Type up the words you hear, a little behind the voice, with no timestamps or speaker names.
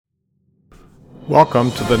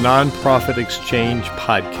Welcome to the Nonprofit Exchange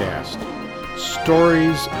Podcast.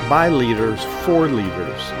 Stories by leaders for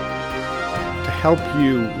leaders to help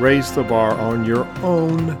you raise the bar on your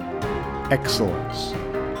own excellence,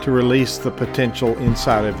 to release the potential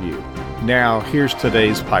inside of you. Now, here's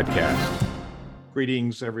today's podcast.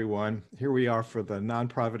 Greetings, everyone. Here we are for the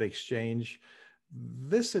Nonprofit Exchange.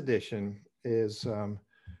 This edition is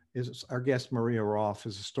our guest, Maria Rolfe,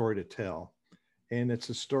 has a story to tell. And it's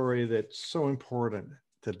a story that's so important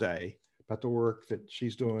today about the work that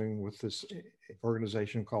she's doing with this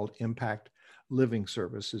organization called Impact Living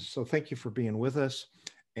Services. So thank you for being with us,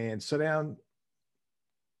 and sit down,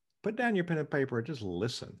 put down your pen and paper, and just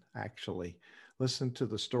listen, actually. Listen to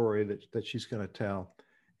the story that she's going to tell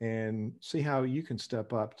and see how you can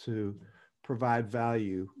step up to provide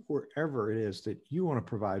value wherever it is that you want to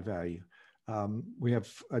provide value. We have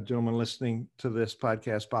a gentleman listening to this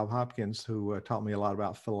podcast, Bob Hopkins, who taught me a lot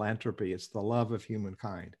about philanthropy. It's the love of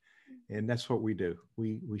humankind. And that's what we do.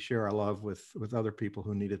 We share our love with other people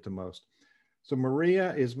who need it the most. So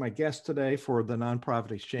Maria is my guest today for the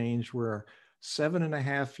Nonprofit Exchange. We're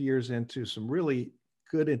 7.5 years into some really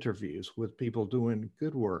good interviews with people doing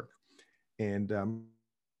good work. And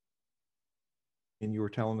you were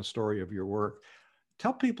telling the story of your work.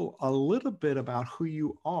 Tell people a little bit about who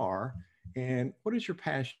you are and what is your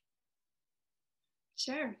passion?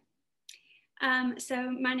 Sure. So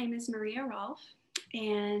my name is Maria Rolfe,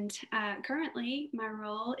 and currently my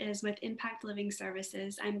role is with Impact Living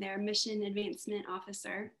Services. I'm their Mission Advancement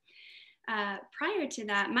Officer. Prior to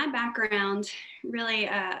that, my background, really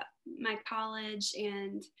my college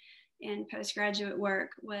and postgraduate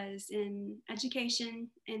work was in education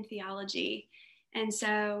and theology. And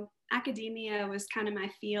so academia was kind of my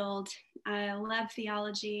field. I love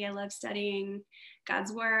theology. I love studying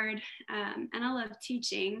God's word, and I love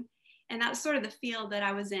teaching. And that was sort of the field that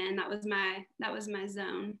I was in. That was my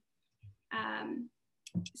zone.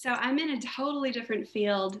 So I'm in a totally different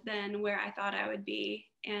field than where I thought I would be,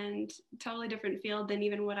 and totally different field than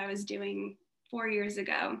even what I was doing 4 years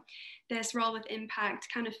ago. This role with Impact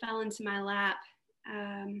kind of fell into my lap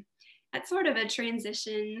at sort of a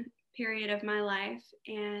transition period of my life,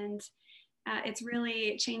 and it's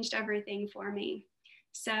really changed everything for me.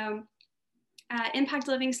 So Impact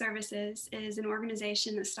Living Services is an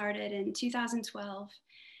organization that started in 2012.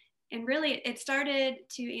 And really, it started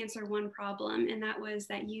to answer one problem, and that was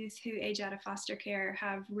that youth who age out of foster care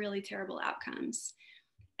have really terrible outcomes.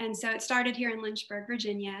 And so it started here in Lynchburg,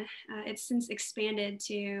 Virginia. It's since expanded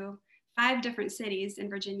to 5 different cities in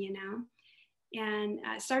Virginia now. And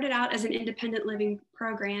started out as an independent living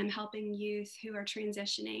program helping youth who are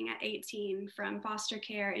transitioning at 18 from foster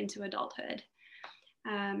care into adulthood.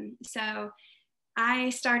 So I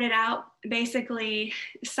started out basically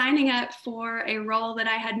signing up for a role that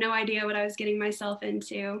I had no idea what I was getting myself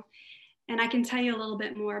into. And I can tell you a little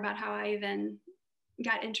bit more about how I even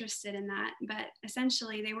got interested in that. But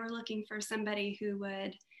essentially, they were looking for somebody who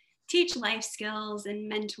would teach life skills and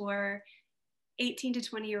mentor 18 to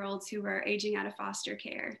 20-year-olds who were aging out of foster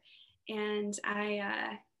care. And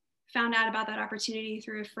I found out about that opportunity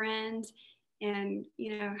through a friend, and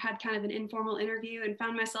had kind of an informal interview and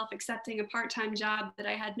found myself accepting a part-time job that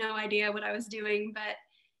I had no idea what I was doing, but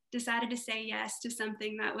decided to say yes to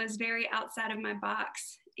something that was very outside of my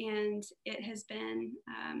box. And it has been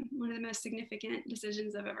one of the most significant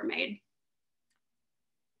decisions I've ever made.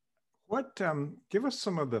 Give us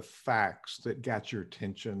some of the facts that got your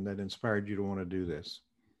attention, that inspired you to want to do this.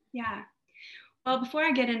 Yeah. Well, before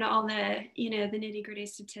I get into all the, the nitty-gritty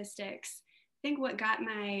statistics, I think what got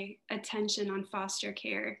my attention on foster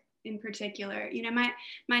care in particular,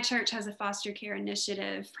 my church has a foster care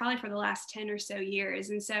initiative probably for the last 10 or so years.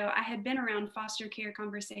 And so I had been around foster care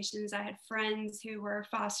conversations. I had friends who were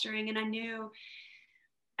fostering, and I knew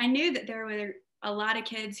that there were a lot of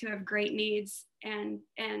kids who have great needs, and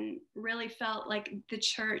really felt like the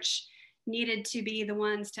church needed to be the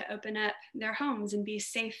ones to open up their homes and be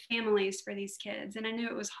safe families for these kids. And I knew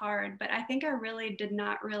it was hard, but I think I really did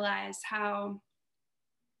not realize how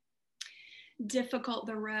difficult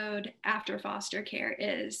the road after foster care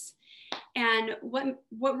is. And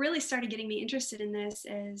what really started getting me interested in this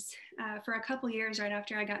is for a couple years right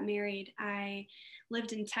after I got married, I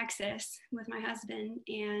lived in Texas with my husband,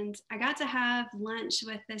 and I got to have lunch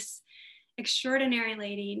with this extraordinary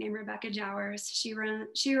lady named Rebecca Jowers. She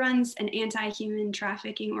runs an anti-human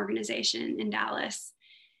trafficking organization in Dallas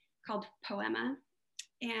called Poema,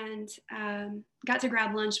 and got to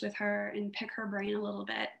grab lunch with her and pick her brain a little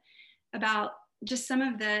bit about just some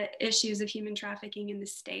of the issues of human trafficking in the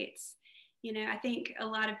States. I think a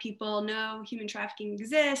lot of people know human trafficking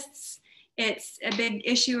exists. It's a big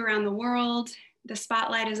issue around the world. the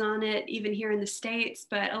spotlight is on it even here in the States,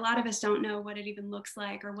 but a lot of us don't know what it even looks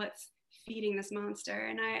like or what's feeding this monster.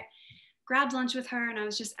 And I grabbed lunch with her and I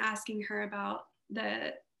was just asking her about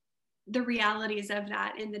the realities of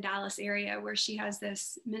that in the Dallas area where she has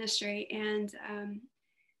this ministry. And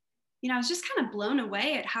I was just kind of blown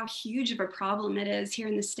away at how huge of a problem it is here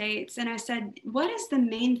in the States. And I said, what is the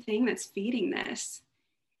main thing that's feeding this?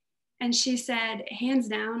 And she said, hands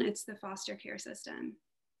down, it's the foster care system.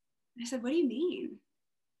 I said, what do you mean?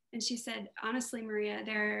 And she said, honestly, Maria,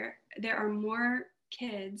 there are more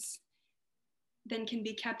kids than can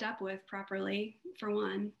be kept up with properly, for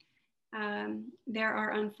one. There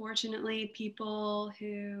are unfortunately people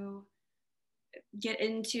who get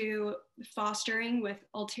into fostering with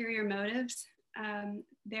ulterior motives.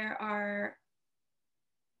 There are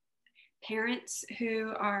parents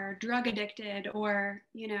who are drug addicted or,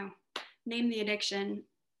 name the addiction,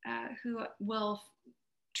 who will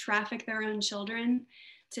traffic their own children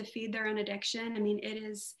to feed their own addiction. I mean, it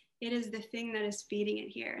is the thing that is feeding it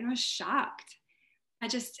here. And I was shocked.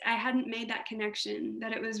 I hadn't made that connection,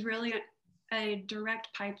 that it was really a direct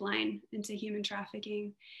pipeline into human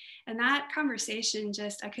trafficking. And that conversation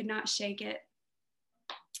I could not shake it.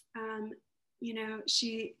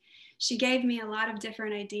 She gave me a lot of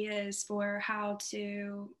different ideas for how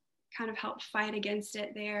to kind of help fight against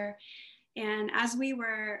it there. And as we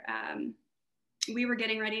were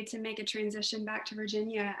getting ready to make a transition back to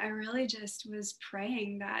Virginia, I really just was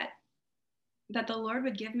praying that the Lord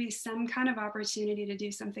would give me some kind of opportunity to do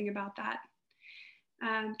something about that.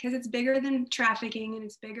 Because it's bigger than trafficking and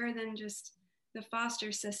it's bigger than just the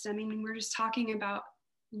foster system. I mean, we're just talking about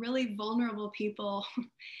really vulnerable people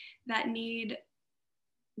that need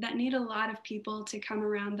a lot of people to come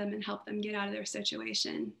around them and help them get out of their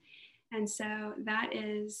situation. And so that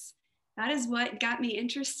is what got me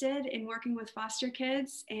interested in working with foster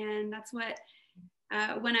kids. And that's what,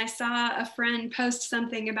 when I saw a friend post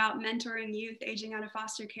something about mentoring youth aging out of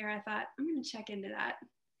foster care, I thought, I'm going to check into that.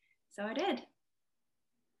 So I did.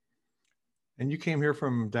 And you came here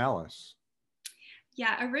from Dallas.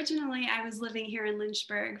 Yeah, originally I was living here in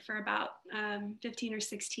Lynchburg for about 15 or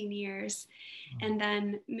 16 years, and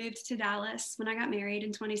then moved to Dallas when I got married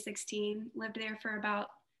in 2016, lived there for about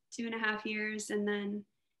 2.5 years. And then,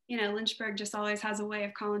 Lynchburg just always has a way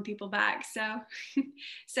of calling people back. So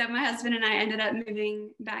my husband and I ended up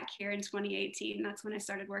moving back here in 2018. That's when I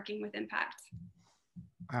started working with Impact.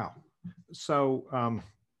 Wow. So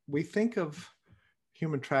we think of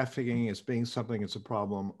human trafficking as being something that's a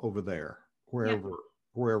problem over there, wherever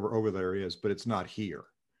over there is, but it's not here.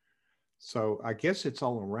 So I guess it's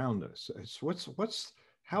all around us.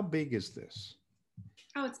 How big is this?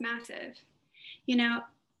 Oh, it's massive.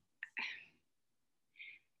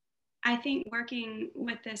 I think working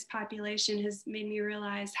with this population has made me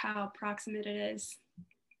realize how proximate it is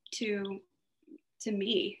to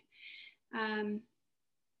me.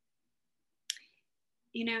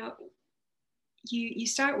 You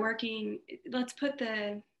start working. Let's put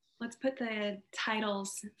the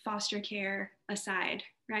titles foster care aside,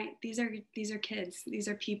 right? These are kids. These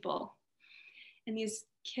are people, and these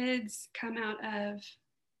kids come out of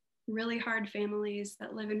really hard families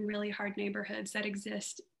that live in really hard neighborhoods that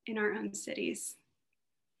exist in our own cities.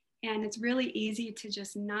 And it's really easy to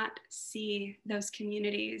just not see those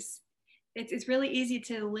communities. It's really easy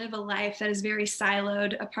to live a life that is very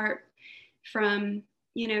siloed apart from,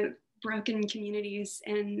 broken communities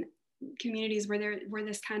and communities where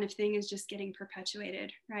this kind of thing is just getting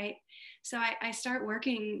perpetuated, right? So I start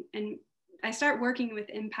working with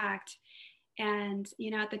Impact. And,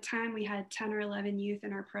 at the time we had 10 or 11 youth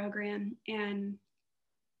in our program. And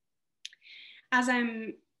as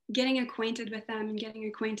I'm getting acquainted with them and getting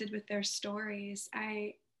acquainted with their stories,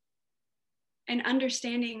 and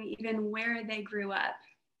understanding even where they grew up,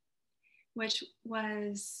 which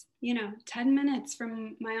was, 10 minutes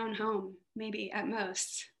from my own home, maybe at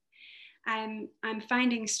most. I'm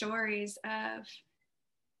finding stories of,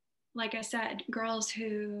 like I said, girls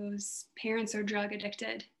whose parents are drug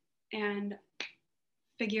addicted and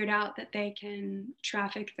figured out that they can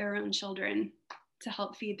traffic their own children to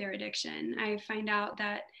help feed their addiction. I find out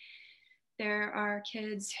that there are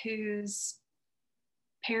kids whose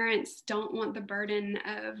parents don't want the burden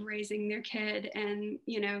of raising their kid and,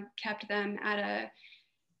 kept them at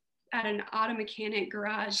an auto mechanic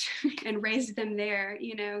garage and raised them there.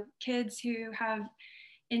 Kids who have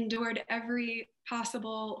endured every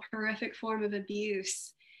possible horrific form of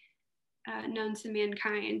abuse known to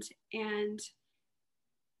mankind. And,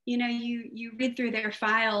 you read through their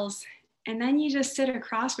files and then you just sit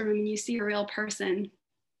across from them and you see a real person.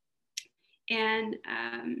 And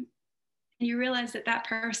you realize that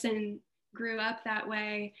person grew up that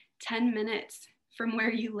way 10 minutes from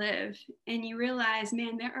where you live, and you realize,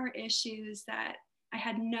 man, there are issues that I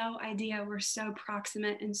had no idea were so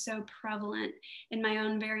proximate and so prevalent in my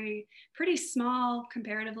own pretty small,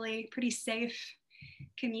 comparatively pretty safe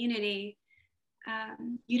community.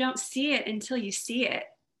 You don't see it until you see it,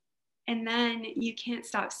 and then you can't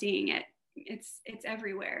stop seeing it. It's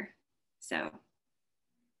everywhere. So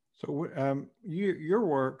your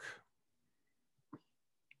work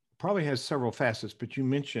probably has several facets, but you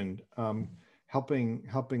mentioned helping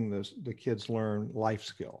the kids learn life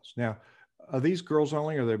skills. Now, are these girls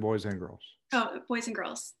only, or are they boys and girls? Oh, boys and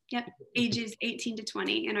girls. Yep. Ages 18 to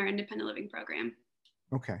 20 in our independent living program.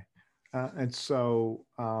 Okay. And so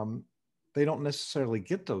they don't necessarily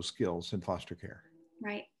get those skills in foster care.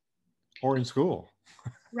 Right. Or in school.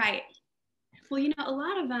 Right. Well, a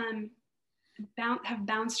lot of them have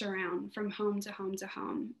bounced around from home to home to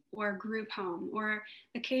home, or group home, or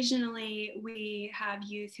occasionally we have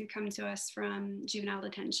youth who come to us from juvenile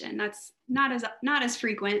detention. That's not as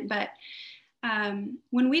frequent, but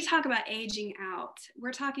when we talk about aging out,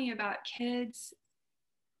 we're talking about kids,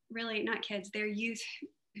 really not kids, they're youth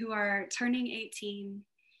who are turning 18,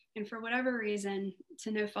 and for whatever reason,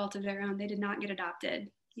 to no fault of their own, they did not get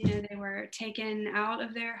adopted. They were taken out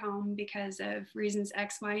of their home because of reasons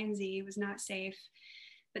X, Y, and Z, was not safe,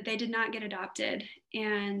 but they did not get adopted.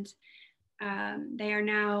 And they are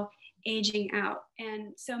now aging out.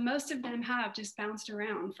 And so most of them have just bounced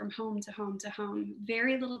around from home to home to home,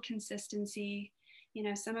 very little consistency.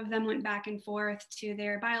 Some of them went back and forth to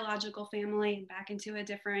their biological family and back into a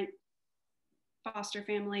different foster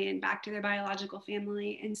family and back to their biological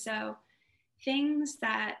family. And so things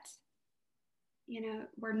that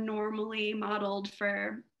were normally modeled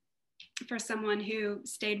for someone who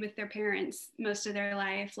stayed with their parents most of their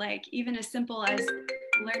life, like even as simple as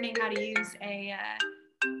learning how to use a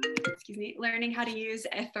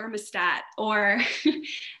thermostat, or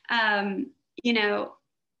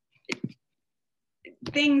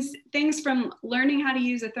things from learning how to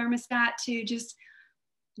use a thermostat to just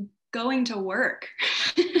going to work.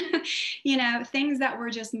 Things that were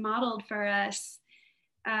just modeled for us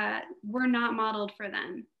were not modeled for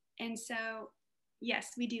them. And so,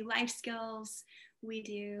 yes, we do life skills, we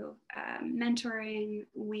do mentoring,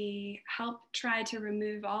 we help try to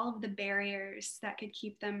remove all of the barriers that could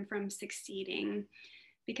keep them from succeeding.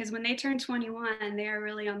 Because when they turn 21, they are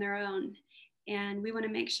really on their own. And we want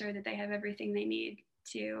to make sure that they have everything they need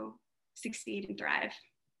to succeed and thrive.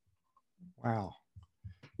 Wow.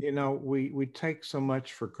 We take so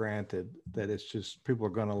much for granted that it's just people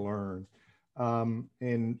are going to learn.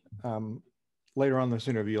 Later on in this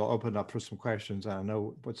interview, I'll open up for some questions. I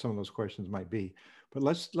know what some of those questions might be, but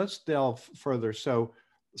let's delve further. So,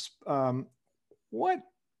 what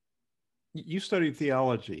you studied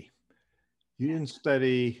theology? You didn't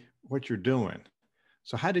study what you're doing.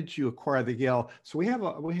 So, how did you acquire the Yale? So we have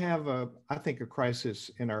I think a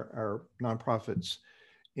crisis in our nonprofits,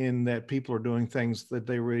 in that people are doing things that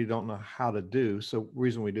they really don't know how to do. So, the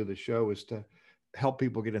reason we do the show is to help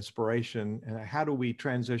people get inspiration. And how do we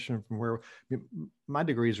transition from where my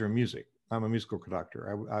degrees are in music? I'm a musical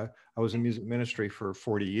conductor. I was in music ministry for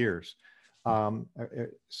 40 years.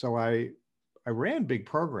 So I ran big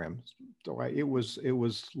programs. So it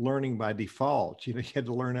was learning by default. You had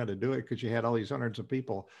to learn how to do it because you had all these hundreds of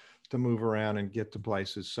people to move around and get to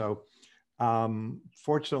places. So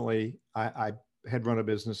fortunately, I had run a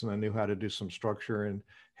business and I knew how to do some structure and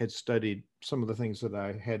had studied some of the things that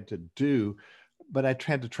I had to do. But I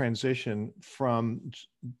had to transition from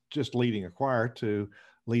just leading a choir to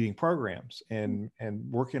leading programs and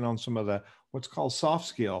working on some of the what's called soft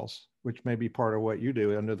skills, which may be part of what you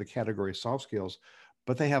do under the category of soft skills,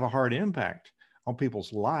 but they have a hard impact on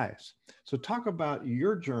people's lives. So talk about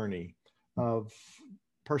your journey of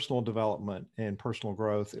personal development and personal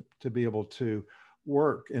growth to be able to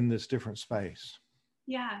work in this different space.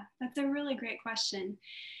 Yeah, that's a really great question.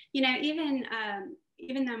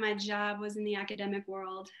 Even though my job was in the academic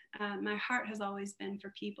world, my heart has always been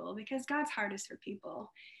for people, because God's heart is for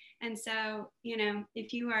people. And so,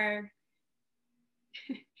 if you are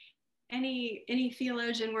any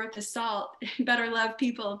theologian worth the salt, better love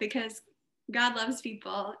people, because God loves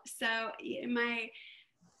people. So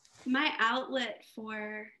my outlet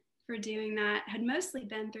for doing that had mostly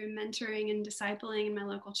been through mentoring and discipling in my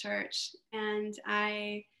local church. And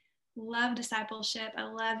I love discipleship. I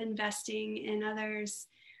love investing in others.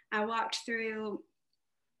 I walked through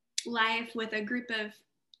life with a group of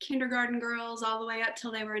kindergarten girls all the way up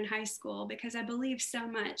till they were in high school, because I believe so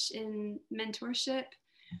much in mentorship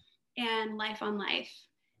and life on life.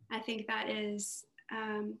 I think that is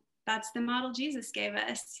that's the model Jesus gave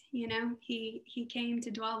us. You know, he came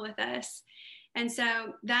to dwell with us. And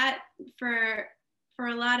so that for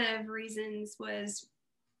a lot of reasons was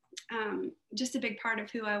just a big part of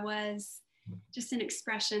who I was, just an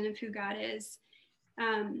expression of who God is.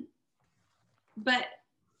 But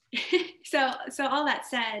so all that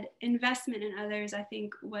said, investment in others, I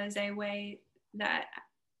think, was a way that,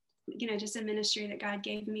 you know, just a ministry that God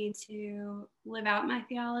gave me to live out my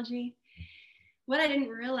theology. What I didn't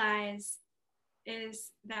realize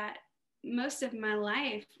is that most of my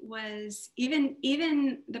life was,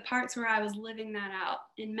 even the parts where I was living that out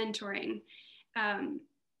in mentoring,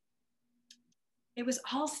 it was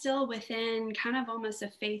all still within kind of almost a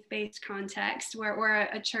faith-based context, or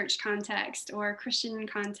a church context or a Christian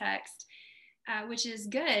context, which is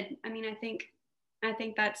good. I mean, I think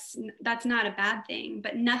that's not a bad thing,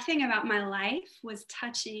 but nothing about my life was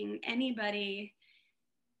touching anybody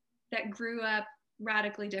that grew up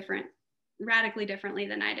radically differently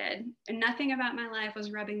than I did. And nothing about my life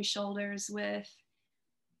was rubbing shoulders with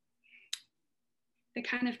the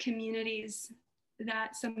kind of communities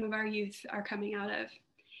that some of our youth are coming out of.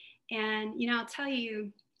 And, you know, I'll tell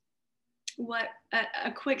you what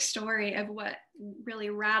a quick story of what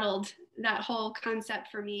really rattled that whole concept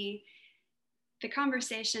for me. The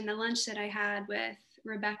lunch that I had with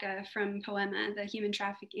Rebecca from Poema, the anti-human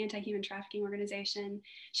trafficking organization,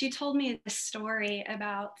 she told me this story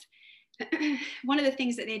about one of the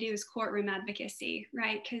things that they do is courtroom advocacy,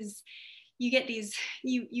 right? Because you get these,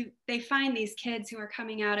 they find these kids who are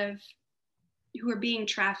being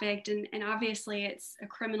trafficked, and obviously it's a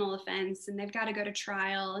criminal offense and they've got to go to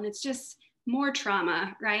trial, and it's just more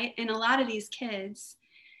trauma, right? And a lot of these kids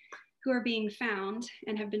who are being found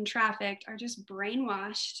and have been trafficked are just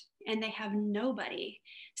brainwashed and they have nobody.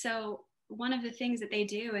 So one of the things that they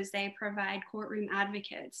do is they provide courtroom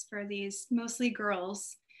advocates for these mostly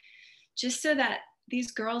girls, just so that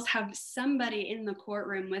these girls have somebody in the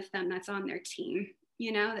courtroom with them that's on their team,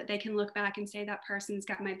 you know, that they can look back and say, that person's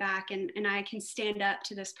got my back, and I can stand up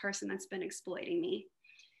to this person that's been exploiting me.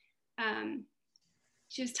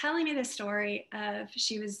 She was telling me the story of,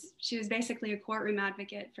 she was basically a courtroom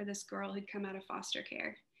advocate for this girl who'd come out of foster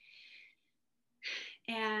care.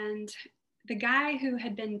 And the guy who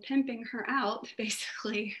had been pimping her out,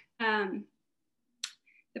 basically,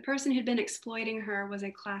 the person who'd been exploiting her was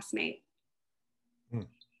a classmate.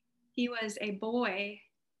 He was a boy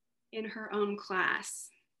in her own class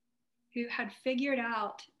who had figured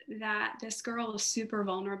out that this girl was super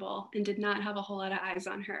vulnerable and did not have a whole lot of eyes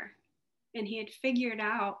on her. And he had figured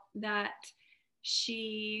out that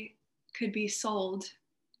she could be sold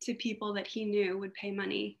to people that he knew would pay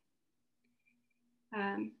money.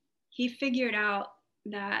 He figured out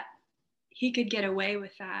that he could get away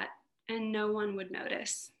with that and no one would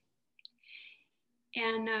notice.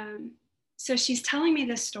 And so she's telling me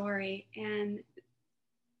this story, and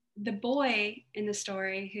the boy in the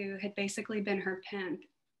story, who had basically been her pimp,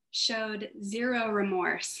 showed zero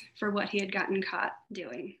remorse for what he had gotten caught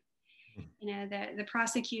doing. You know, the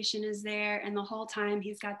prosecution is there, and the whole time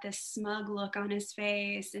he's got this smug look on his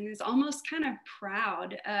face and is almost kind of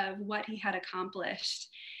proud of what he had accomplished.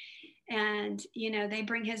 And, you know, they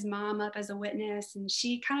bring his mom up as a witness, and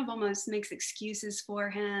she kind of almost makes excuses for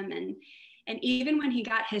him. And even when he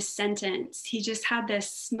got his sentence, he just had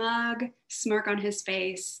this smug smirk on his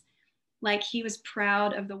face, like he was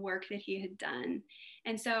proud of the work that he had done.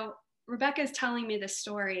 And so Rebecca's telling me this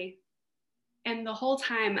story, and the whole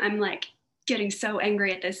time I'm like getting so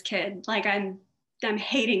angry at this kid. Like I'm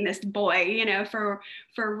hating this boy, you know, for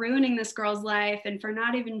ruining this girl's life and for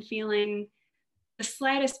not even feeling the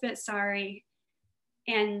slightest bit sorry.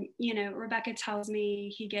 And, you know, Rebecca tells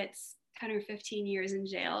me he gets 10 or 15 years in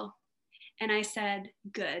jail. And I said,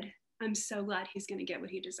 good. I'm so glad he's going to get what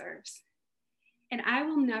he deserves. And I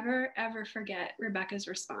will never, ever forget Rebecca's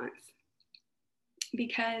response,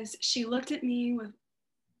 because she looked at me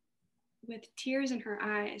with tears in her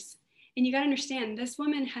eyes. And you got to understand, this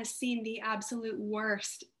woman has seen the absolute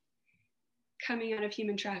worst coming out of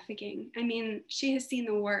human trafficking. I mean, she has seen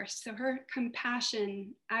the worst. So her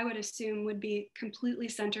compassion, I would assume, would be completely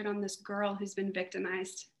centered on this girl who's been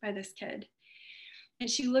victimized by this kid. And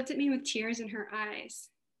she looked at me with tears in her eyes.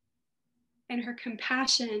 And her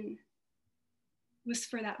compassion was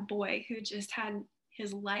for that boy who just had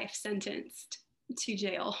his life sentenced to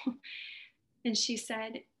jail. And she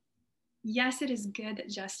said, yes, it is good that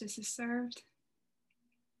justice is served.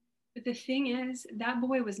 But the thing is, that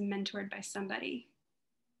boy was mentored by somebody.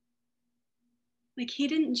 Like, he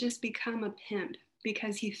didn't just become a pimp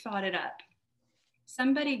because he thought it up.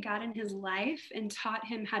 Somebody got in his life and taught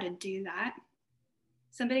him how to do that.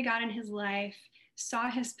 Somebody got in his life saw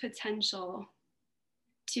his potential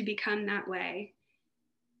to become that way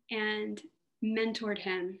and mentored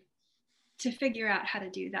him to figure out how to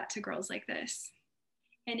do that to girls like this.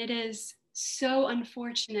 And it is so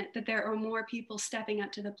unfortunate that there are more people stepping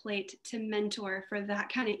up to the plate to mentor for that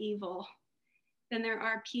kind of evil than there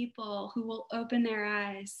are people who will open their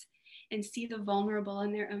eyes and see the vulnerable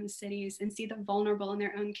in their own cities and see the vulnerable in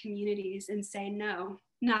their own communities and say, no,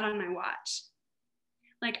 not on my watch.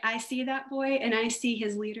 Like, I see that boy and I see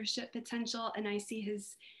his leadership potential and I see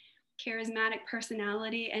his charismatic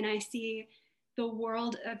personality and I see the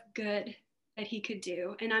world of good that he could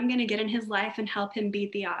do. And I'm going to get in his life and help him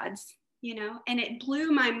beat the odds, you know? And it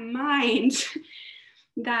blew my mind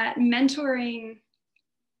that mentoring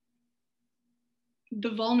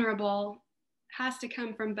the vulnerable has to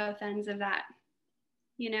come from both ends of that.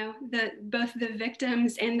 You know, both the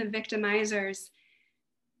victims and the victimizers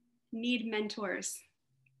need mentors,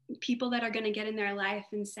 people that are going to get in their life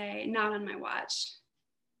and say, not on my watch.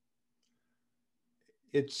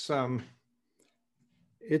 It's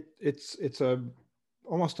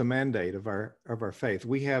almost a mandate of our faith.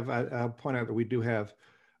 We have, I'll point out that we do have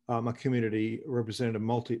a community represented of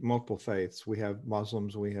multiple faiths. We have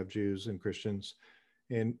Muslims, we have Jews and Christians,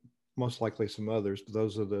 and most likely some others, but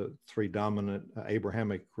those are the three dominant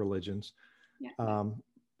Abrahamic religions. Yeah.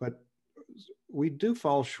 But we do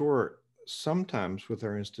fall short sometimes with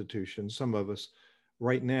our institutions. Some of us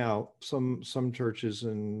right now, some churches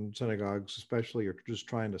and synagogues especially are just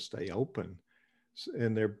trying to stay open,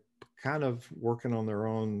 and they're kind of working on their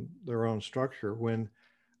own structure, when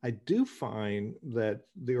I do find that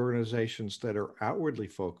the organizations that are outwardly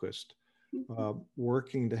focused,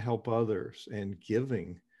 working to help others and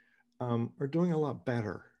giving, are doing a lot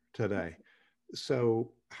better today.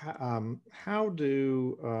 So how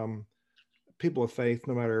do people of faith,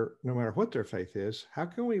 no matter what their faith is, how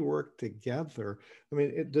can we work together? I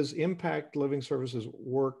mean, does Impact Living Services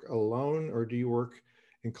work alone, or do you work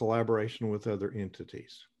in collaboration with other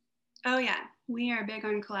entities? Oh yeah, we are big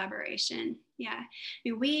on collaboration. Yeah, I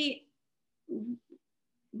mean,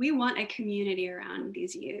 we want a community around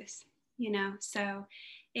these youth, you know, so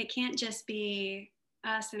it can't just be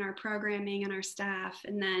us and our programming and our staff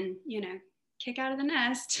and then, you know, kick out of the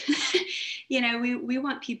nest. You know, we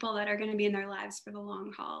want people that are going to be in their lives for the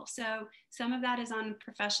long haul. So some of that is on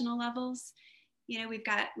professional levels. You know, we've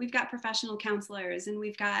got professional counselors, and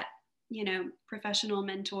we've got, you know, professional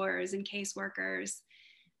mentors and caseworkers.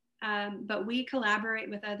 But we collaborate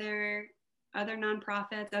with other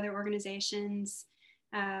nonprofits, other organizations.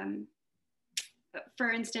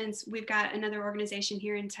 For instance, we've got another organization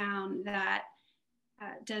here in town that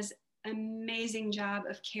does amazing job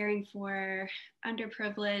of caring for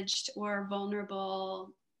underprivileged or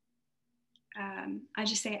vulnerable, I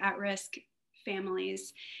just say at-risk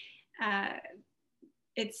families.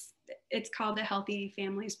 It's called the Healthy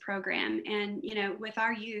Families Program. And, you know, with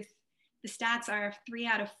our youth, the stats are 3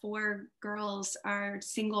 out of 4 girls are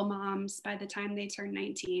single moms by the time they turn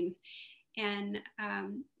 19. And,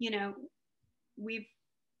 you know,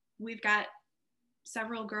 we've got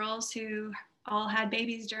several girls who all had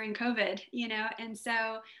babies during COVID, you know, and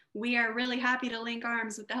so we are really happy to link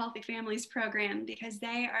arms with the Healthy Families Program, because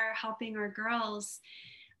they are helping our girls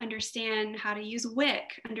understand how to use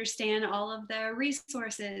WIC, understand all of the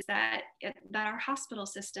resources that our hospital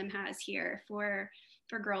system has here for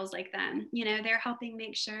girls like them. You know, they're helping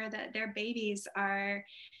make sure that their babies are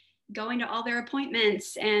going to all their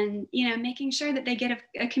appointments and, you know, making sure that they get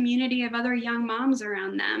a community of other young moms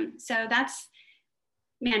around them. So that's,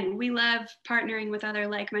 man, we love partnering with other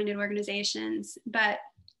like-minded organizations. But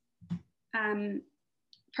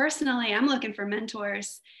personally, I'm looking for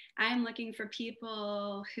mentors. I'm looking for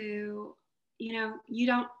people who, you know,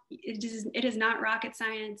 it is not rocket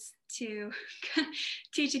science to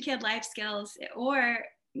teach a kid life skills, or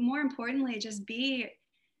more importantly, just be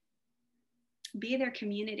their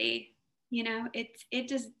community. You know,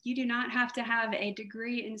 you do not have to have a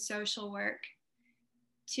degree in social work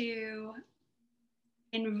to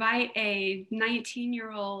invite a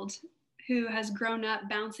 19-year-old who has grown up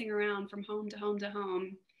bouncing around from home to home to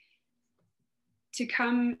home to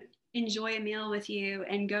come enjoy a meal with you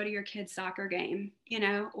and go to your kid's soccer game, you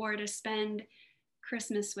know, or to spend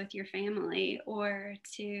Christmas with your family, or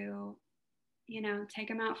to, you know, take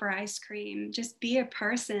them out for ice cream. Just be a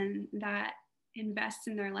person that invests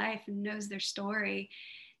in their life and knows their story,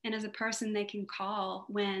 and as a person they can call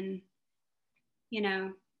when, you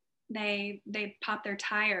know, they pop their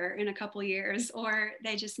tire in a couple years, or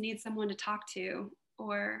they just need someone to talk to,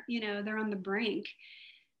 or, you know, they're on the brink.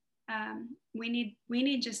 We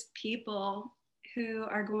need just people who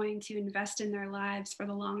are going to invest in their lives for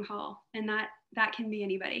the long haul. And that can be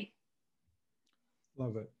anybody.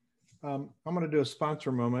 Love it. I'm going to do a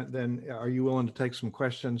sponsor moment. Then are you willing to take some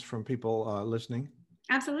questions from people listening?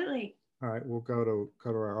 Absolutely. All right, we'll go to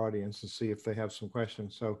our audience and see if they have some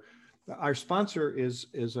questions. So our sponsor is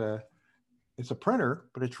it's a printer,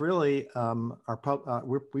 but it's really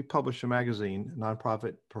we publish a magazine,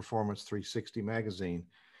 Nonprofit Performance 360 magazine.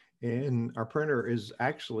 And our printer is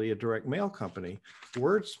actually a direct mail company,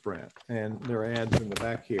 WordSprint, and there are ads in the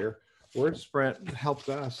back here. WordSprint helped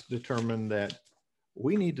us determine that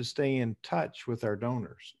we need to stay in touch with our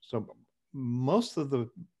donors. So most of the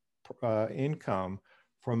income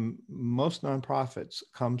from most nonprofits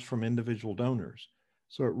comes from individual donors.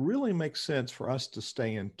 So it really makes sense for us to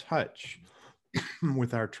stay in touch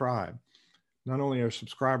with our tribe. Not only our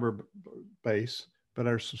subscriber base, but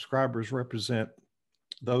our subscribers represent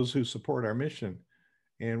those who support our mission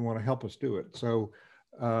and want to help us do it. So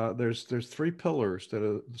there's 3 pillars that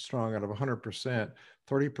are strong out of 100%,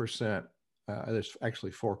 30%. There's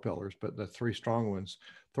actually 4 pillars, but the 3 strong ones,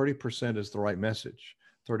 30% is the right message.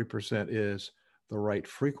 30% is the right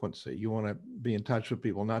frequency. You want to be in touch with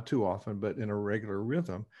people, not too often, but in a regular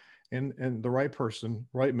rhythm, and the right person,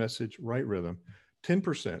 right message, right rhythm.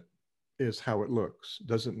 10% is how it looks.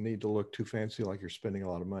 Doesn't need to look too fancy like you're spending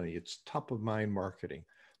a lot of money. It's top of mind marketing.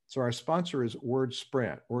 So our sponsor is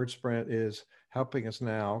WordSprint. WordSprint is helping us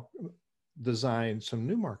now design some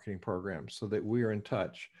new marketing programs so that we are in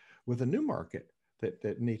touch with a new market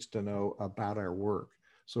that needs to know about our work.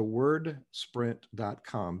 So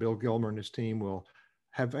wordsprint.com. Bill Gilmer and his team will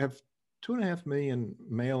have 2.5 million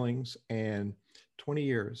mailings and 20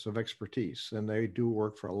 years of expertise. And they do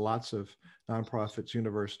work for lots of nonprofits,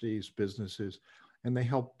 universities, businesses, and they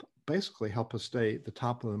basically help us stay at the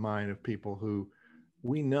top of the mind of people who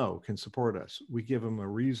we know can support us. We give them a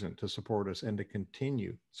reason to support us and to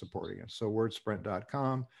continue supporting us. So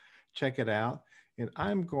wordsprint.com, check it out. And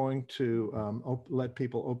I'm going to let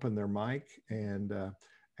people open their mic and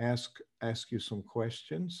ask you some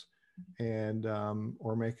questions and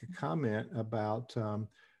or make a comment about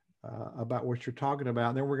what you're talking about.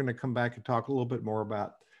 And then we're going to come back and talk a little bit more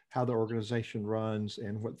about how the organization runs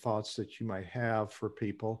and what thoughts that you might have for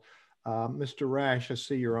people. Mr. Rash, I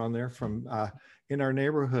see you're on there from in our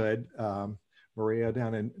neighborhood, Maria,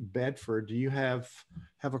 down in Bedford. Do you have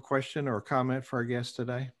a question or a comment for our guest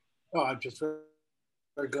today? Oh, I'm just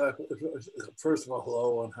very glad. First of all,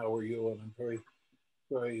 hello, and how are you? And I'm very,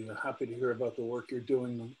 very happy to hear about the work you're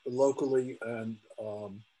doing locally. And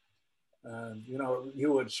you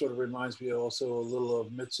know, it sort of reminds me also a little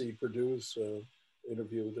of Mitzi Perdue's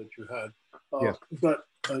interview that you had. Yes. But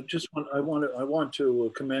I want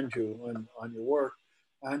to commend you on your work,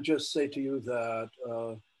 and just say to you that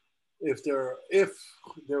if there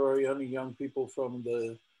are any young people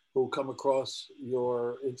who come across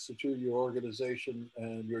your institute, your organization,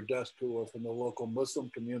 and your desk who are from the local Muslim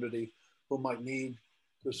community who might need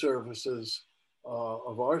the services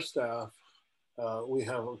of our staff, we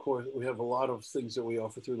have a lot of things that we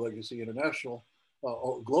offer through Legacy International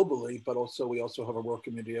globally, but also we also have a World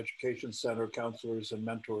Community Education Center, counselors and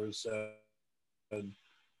mentors and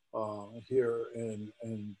here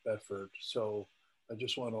in Bedford. So I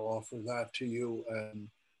just want to offer that to you and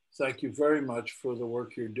thank you very much for the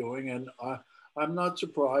work you're doing. And I'm not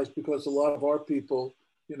surprised because a lot of our people,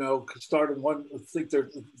 you know, start in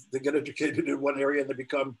they get educated in one area and they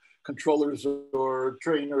become controllers or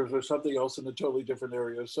trainers or something else in a totally different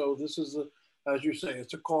area. So this is, as you say,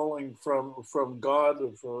 it's a calling from God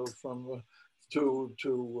to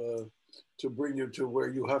bring you to where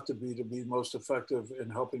you have to be most effective in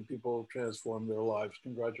helping people transform their lives.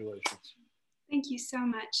 Congratulations. Thank you so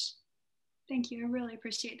much. Thank you. I really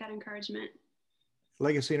appreciate that encouragement.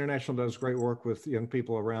 Legacy International does great work with young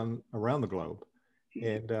people around the globe,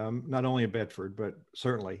 and not only in Bedford, but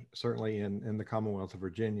certainly in the Commonwealth of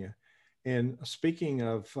Virginia. And speaking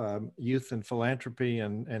of youth and philanthropy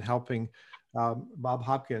and helping, Bob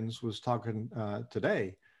Hopkins was talking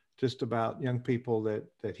today just about young people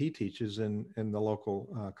that he teaches in the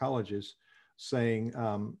local colleges, saying,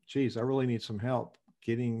 geez, I really need some help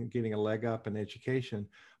getting a leg up in education.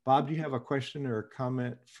 Bob, do you have a question or a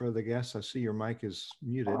comment for the guests? I see your mic is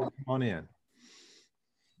muted. Come on in.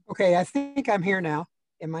 Okay, I think I'm here now.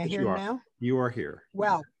 Am I here now? You are here.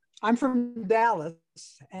 Well, I'm from Dallas,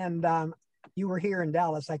 and you were here in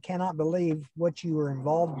Dallas. I cannot believe what you were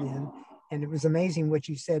involved in. And it was amazing what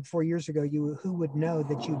you said 4 years ago. Who would know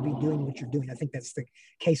that you'd be doing what you're doing? I think that's the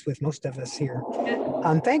case with most of us here.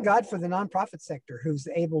 Thank God for the nonprofit sector who's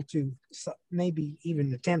able to maybe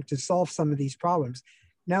even attempt to solve some of these problems.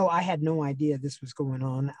 No, I had no idea this was going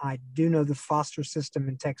on. I do know the foster system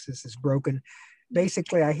in Texas is broken.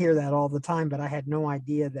 Basically, I hear that all the time, but I had no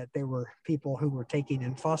idea that there were people who were taking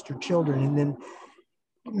in foster children and then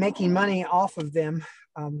making money off of them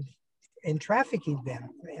and trafficking them.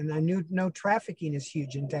 And I know trafficking is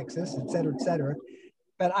huge in Texas, et cetera, et cetera.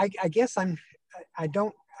 But I guess I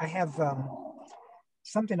have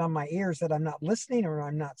something on my ears that I'm not listening or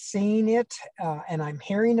I'm not seeing it, and I'm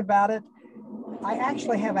hearing about it. I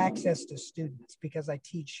actually have access to students because I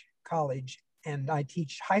teach college and I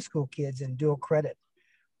teach high school kids in dual credit.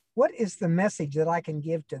 What is the message that I can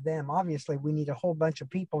give to them? Obviously, we need a whole bunch of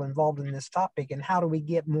people involved in this topic. And how do we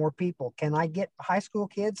get more people? Can I get high school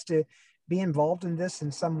kids to be involved in this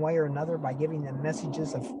in some way or another by giving them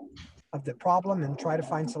messages of the problem and try to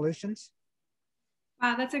find solutions?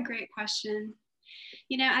 Wow, that's a great question.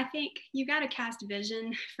 You know, I think you got to cast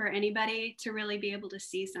vision for anybody to really be able to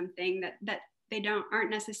see something that they aren't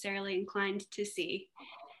necessarily inclined to see.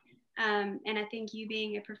 And I think you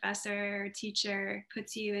being a professor or teacher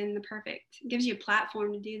gives you a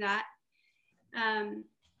platform to do that.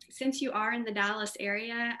 Since you are in the Dallas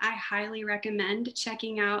area, I highly recommend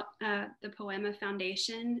checking out the Poema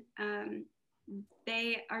Foundation.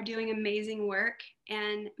 They are doing amazing work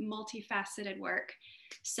and multifaceted work.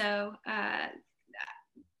 So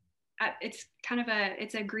it's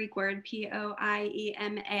a Greek word,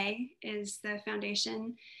 POIEMA is the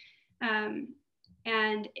foundation.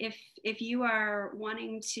 And if you are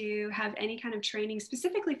wanting to have any kind of training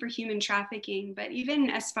specifically for human trafficking, but even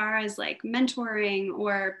as far as like mentoring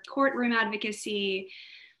or courtroom advocacy,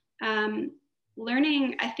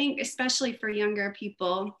 learning, I think, especially for younger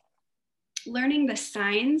people, learning the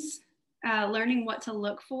signs, learning what to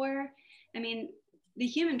look for. I mean, the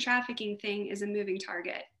human trafficking thing is a moving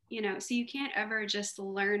target, you know, so you can't ever just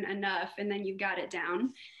learn enough and then you've got it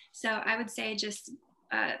down. So I would say just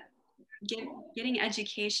getting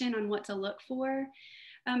education on what to look for.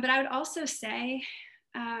 But I would also say,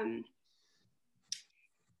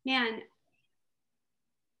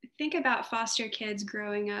 think about foster kids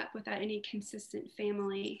growing up without any consistent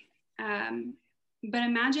family. But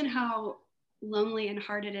imagine how lonely and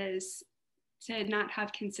hard it is to not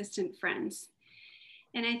have consistent friends.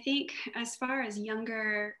 And I think as far as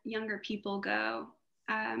younger people go,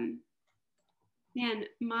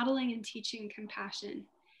 modeling and teaching compassion.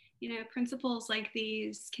 You know, principles like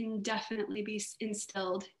these can definitely be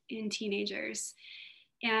instilled in teenagers.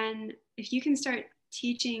 And if you can start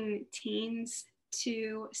teaching teens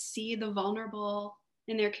to see the vulnerable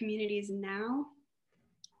in their communities now,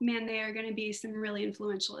 they are going to be some really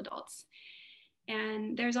influential adults.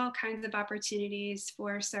 And there's all kinds of opportunities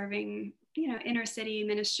for serving, you know, inner city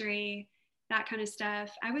ministry, that kind of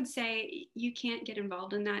stuff. I would say you can't get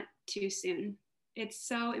involved in that too soon. It's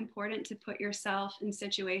so important to put yourself in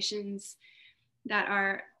situations that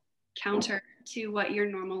are counter to what your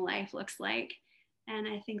normal life looks like. And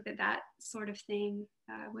I think that sort of thing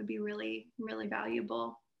would be really, really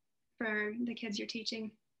valuable for the kids you're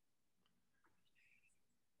teaching.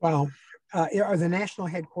 Wow. Are the national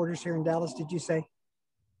headquarters here in Dallas, did you say?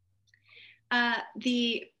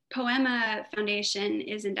 The Poema Foundation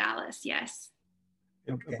is in Dallas, yes.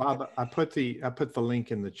 Okay. Bob, I put the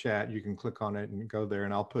link in the chat. You can click on it and go there,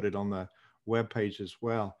 and I'll put it on the webpage as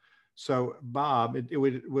well. So, Bob, it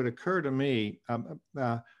would occur to me,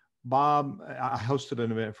 Bob, I hosted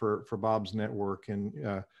an event for Bob's network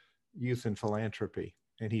in youth and philanthropy,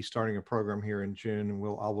 and he's starting a program here in June, and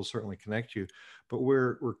I will certainly connect you. But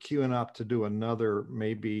we're queuing up to do another,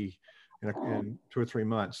 maybe in 2 or 3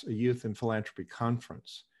 months, a youth and philanthropy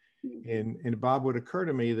conference. And Bob, would occur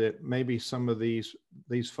to me that maybe some of these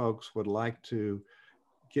folks would like to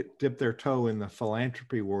dip their toe in the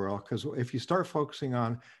philanthropy world, because if you start focusing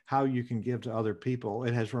on how you can give to other people,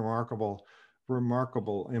 it has remarkable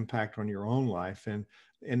impact on your own life. And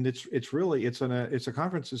it's a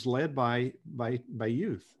conference that's led by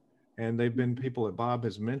youth, and they've been people that Bob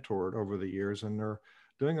has mentored over the years, and they're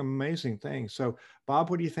doing amazing things. So,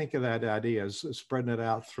 Bob, what do you think of that idea, is spreading it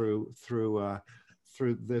out through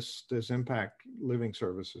this impact living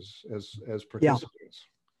services as participants?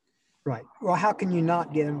 Yeah. Right. Well, how can you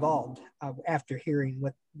not get involved after hearing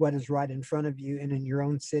what is right in front of you and in your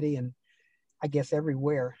own city, and I guess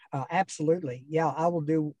everywhere? Absolutely. Yeah,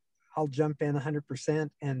 I'll jump in 100%.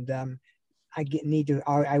 And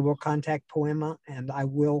I will contact Poema, and I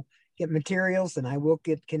will get materials, and I will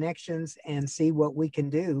get connections and see what we can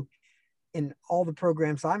do in all the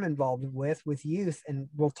programs I'm involved with youth, and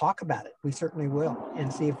we'll talk about it. We certainly will,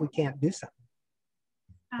 and see if we can't do something.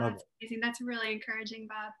 That's amazing. That's really encouraging,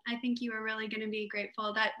 Bob. I think you are really going to be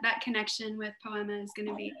grateful. That connection with Poema is going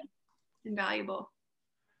to be invaluable.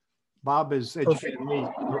 Bob has educated me,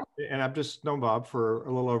 and I've just known Bob for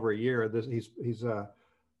a little over a year.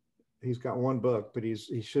 He's got one book, but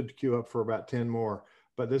he should queue up for about 10 more.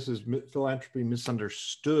 But this is Philanthropy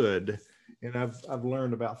Misunderstood, and I've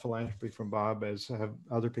learned about philanthropy from Bob, as have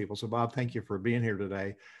other people. So Bob, thank you for being here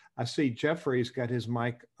today. I see Jeffrey's got his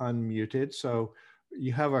mic unmuted. So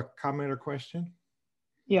you have a comment or question?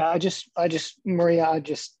 Yeah, Maria, I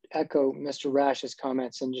just echo Mr. Rash's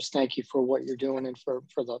comments and just thank you for what you're doing and for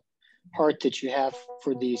the heart that you have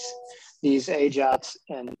for these age outs.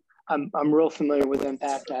 And I'm real familiar with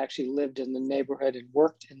Impact. I actually lived in the neighborhood and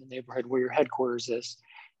worked in the neighborhood where your headquarters is.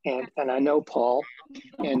 And I know Paul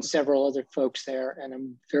and several other folks there, and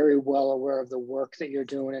I'm very well aware of the work that you're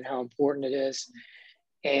doing and how important it is.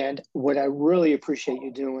 And what I really appreciate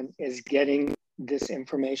you doing is getting this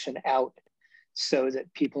information out so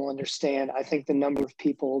that people understand. I think the number of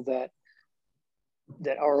people that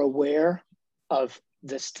are aware of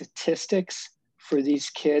the statistics for these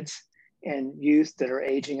kids and youth that are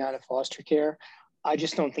aging out of foster care, I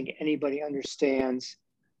just don't think anybody understands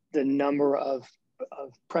the number of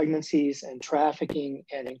pregnancies and trafficking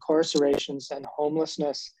and incarcerations and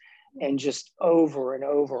homelessness and just over and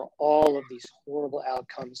over all of these horrible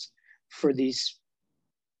outcomes for these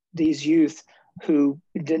youth who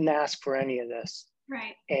didn't ask for any of this.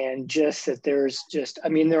 Right. And just that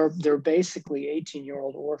they're basically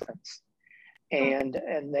 18-year-old orphans. And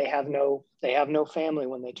they have no family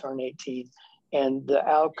when they turn 18. And the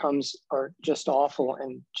outcomes are just awful,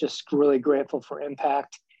 and just really grateful for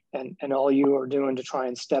Impact and all you are doing to try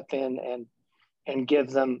and step in and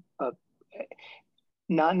give them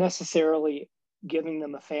not necessarily giving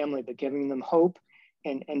them a family, but giving them hope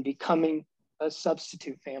and becoming a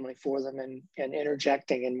substitute family for them and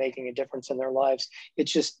interjecting and making a difference in their lives.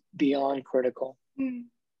 It's just beyond critical.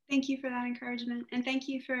 Thank you for that encouragement. And thank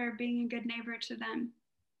you for being a good neighbor to them.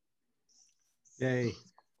 Yay.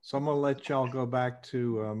 So I'm going to let y'all go back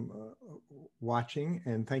to watching,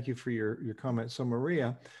 and thank you for your comments. So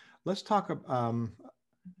Maria, let's talk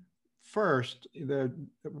first,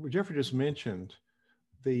 Jeffrey just mentioned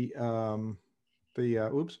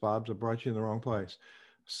oops, Bob's, I brought you in the wrong place.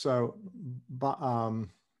 So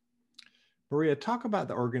Maria, talk about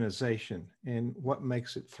the organization and what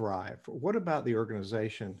makes it thrive. What about the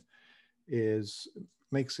organization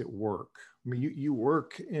makes it work? I mean, you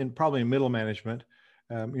work probably in middle management.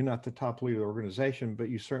 You're not the top leader of the organization, but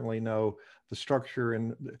you certainly know the structure.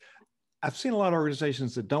 And I've seen a lot of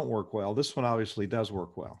organizations that don't work well. This one obviously does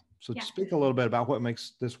work well. So speak a little bit about what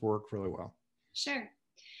makes this work really well. Sure.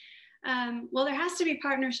 Well, there has to be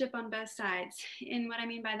partnership on both sides. And what I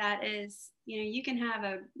mean by that is, you can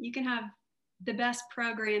have the best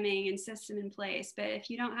programming and system in place, but if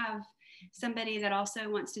you don't have somebody that also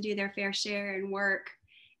wants to do their fair share and work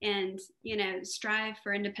and, strive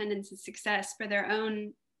for independence and success for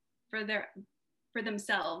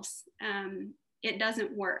themselves, it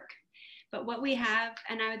doesn't work. But what we have,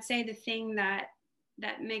 and I would say the thing that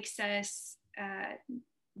makes us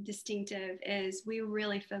distinctive is we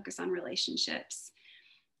really focus on relationships.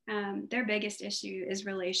 Their biggest issue is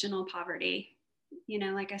relational poverty.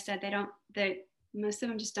 Like I said, most of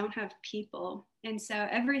them just don't have people. And so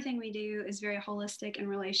everything we do is very holistic and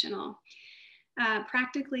relational.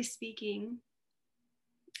 Practically speaking,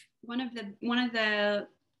 one of the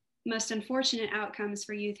most unfortunate outcomes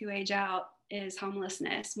for youth who age out is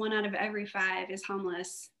homelessness. 1 out of every 5 is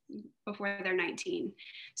homeless before they're 19.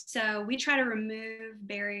 So we try to remove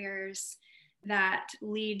barriers that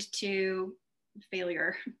lead to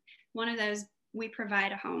failure. One of those, we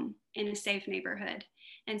provide a home in a safe neighborhood.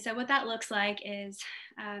 And so what that looks like is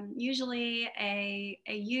usually a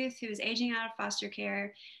youth who is aging out of foster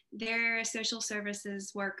care, their social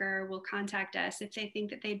services worker will contact us if they think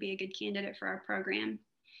that they'd be a good candidate for our program.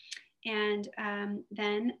 And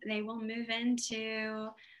then they will move into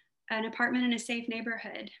an apartment in a safe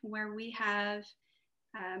neighborhood where we have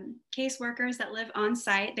caseworkers that live on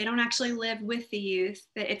site. They don't actually live with the youth.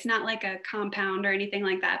 It's not like a compound or anything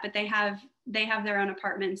like that, but they have their own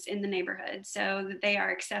apartments in the neighborhood so that they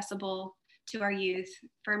are accessible to our youth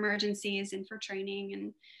for emergencies and for training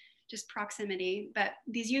and just proximity. But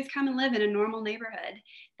these youth come and live in a normal neighborhood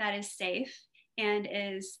that is safe and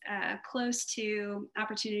is close to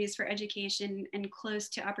opportunities for education and close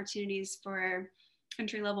to opportunities for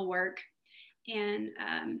entry-level work. And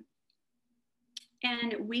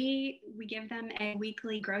we give them a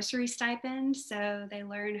weekly grocery stipend, so they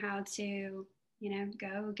learn how to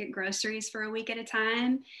go get groceries for a week at a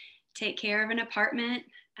time, take care of an apartment.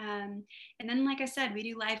 And then, like I said, we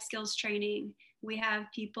do life skills training. We have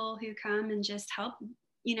people who come and just help,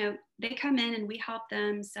 they come in and we help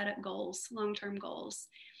them set up goals, long-term goals.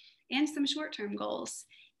 and some short-term goals.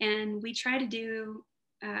 And we try to do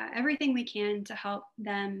everything we can to help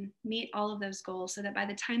them meet all of those goals so that by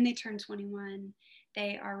the time they turn 21,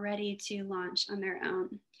 they are ready to launch on their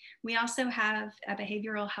own. We also have a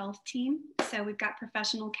behavioral health team. So we've got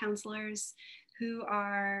professional counselors who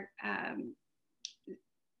are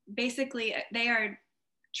basically, they are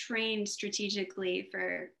trained strategically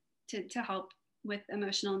to help with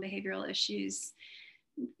emotional and behavioral issues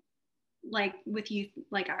like with youth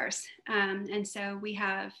like ours. And so we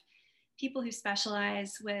have people who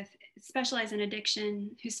specialize in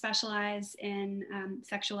addiction, who specialize in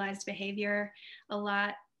sexualized behavior a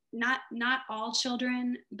lot. Not all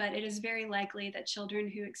children, but it is very likely that children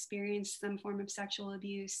who experience some form of sexual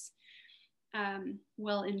abuse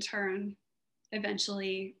will in turn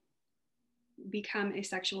eventually become a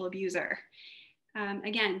sexual abuser.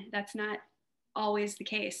 Again, that's not always the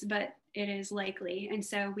case, but it is likely. And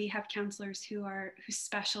so we have counselors who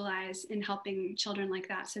specialize in helping children like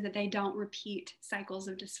that so that they don't repeat cycles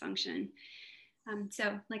of dysfunction.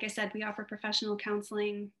 So like I said, we offer professional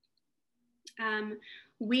counseling.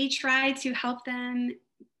 We try to help them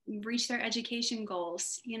reach their education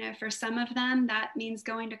goals. You know, for some of them, that means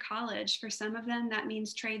going to college. For some of them, that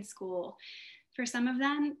means trade school. For some of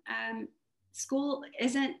them, school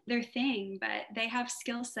isn't their thing, but they have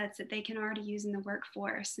skill sets that they can already use in the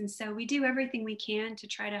workforce. And so we do everything we can to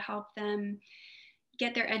try to help them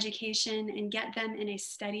get their education and get them in a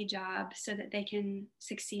steady job so that they can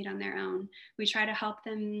succeed on their own. We try to help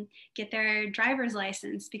them get their driver's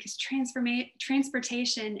license because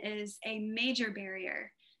transportation is a major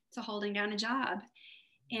barrier to holding down a job.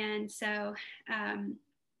 And so,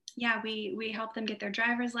 we help them get their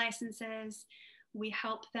driver's licenses. We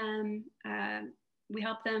help them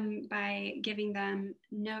by giving them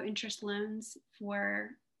no interest loans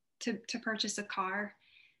to purchase a car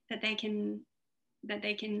that they can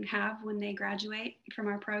have when they graduate from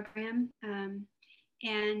our program.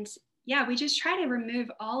 We just try to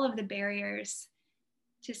remove all of the barriers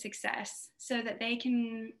to success so that they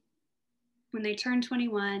can, when they turn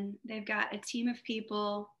 21, they've got a team of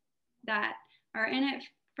people that are in it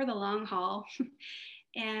for the long haul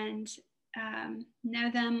and know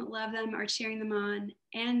them, love them, are cheering them on,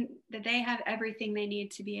 and that they have everything they need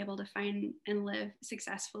to be able to find and live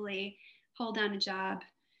successfully, hold down a job,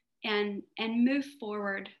 and move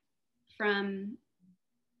forward from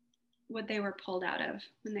what they were pulled out of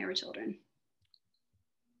when they were children.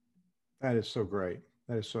 That is so great.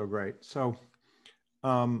 That is so great. So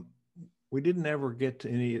we didn't ever get to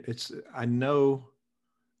any, I know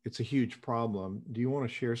it's a huge problem. Do you want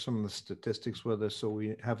to share some of the statistics with us so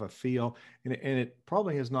we have a feel? And it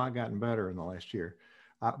probably has not gotten better in the last year.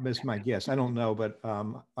 That's my guess. I don't know, but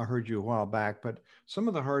I heard you a while back, but some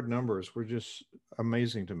of the hard numbers were just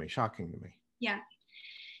amazing to me, shocking to me. Yeah.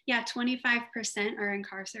 25% are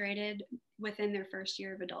incarcerated within their first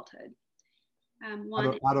year of adulthood.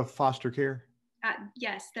 Out of foster care?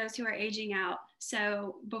 Yes, those who are aging out.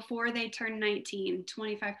 So before they turn 19,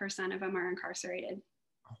 25% of them are incarcerated.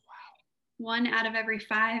 Oh, wow. 1 out of every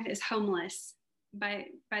 5 is homeless by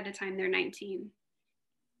the time they're 19.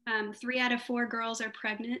 3 out of 4 girls are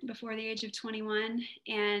pregnant before the age of 21.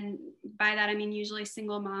 And by that, I mean usually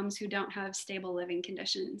single moms who don't have stable living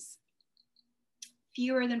conditions.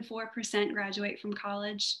 Fewer than 4% graduate from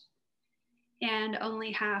college, and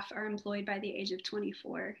only half are employed by the age of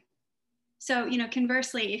 24. So,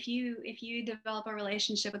 conversely, if you develop a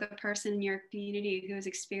relationship with a person in your community who is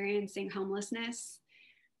experiencing homelessness,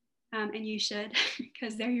 and you should,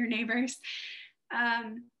 because they're your neighbors,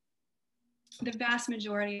 the vast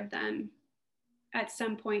majority of them at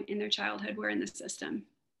some point in their childhood were in the system.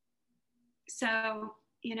 So,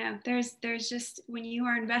 there's just, when you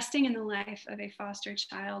are investing in the life of a foster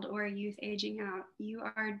child or a youth aging out, you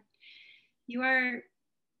are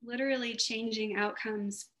literally changing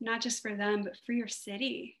outcomes, not just for them, but for your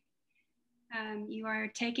city. You are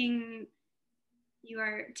taking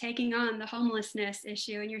on the homelessness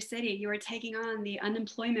issue in your city. You are taking on the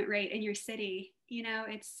unemployment rate in your city.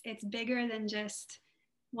 It's bigger than just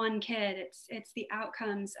one kid. It's the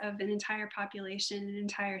outcomes of an entire population, an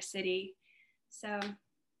entire city. So,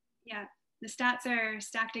 yeah, the stats are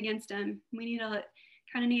stacked against them. We need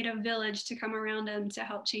a village to come around them to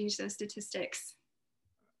help change those statistics.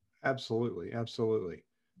 Absolutely.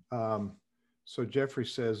 So Jeffrey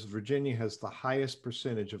says Virginia has the highest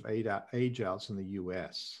percentage of age outs in the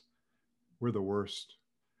U.S. We're the worst.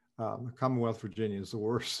 The Commonwealth Virginia is the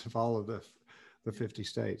worst of all of the 50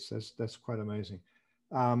 states. That's quite amazing.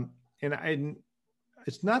 And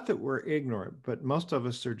it's not that we're ignorant, but most of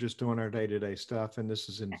us are just doing our day-to-day stuff, and this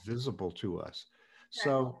is invisible to us.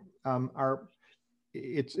 So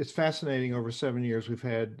it's fascinating. Over 7 years, we've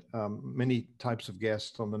had many types of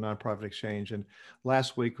guests on the Nonprofit Exchange, and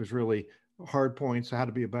last week was really hard points, how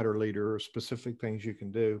to be a better leader, or specific things you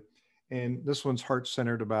can do. And this one's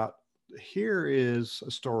heart-centered about, here is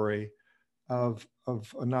a story of a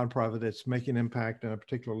nonprofit that's making impact and a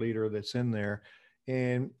particular leader that's in there.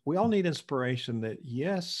 And we all need inspiration that,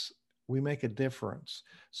 yes, we make a difference.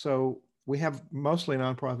 So we have mostly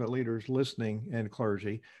nonprofit leaders listening and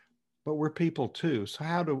clergy, but we're people too. So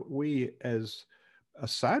how do we, as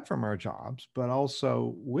aside from our jobs, but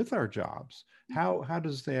also with our jobs, how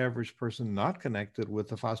does the average person not connected with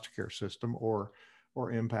the foster care system or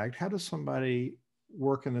impact, how does somebody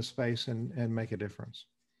work in this space and make a difference?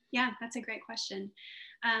 Yeah, that's a great question.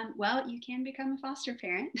 Well, you can become a foster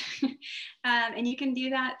parent, and you can do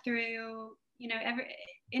that through,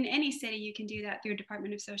 in any city, you can do that through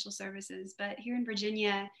Department of Social Services. But here in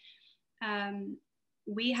Virginia,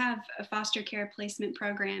 we have a foster care placement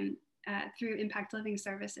program through Impact Living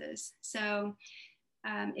Services. So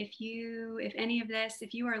if you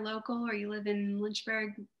are local or you live in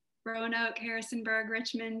Lynchburg, Roanoke, Harrisonburg,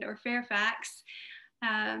 Richmond, or Fairfax,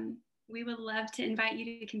 we would love to invite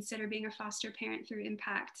you to consider being a foster parent through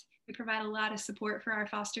Impact. We provide a lot of support for our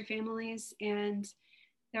foster families, and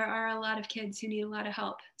there are a lot of kids who need a lot of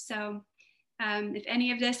help. So if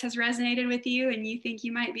any of this has resonated with you and you think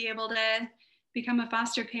you might be able to become a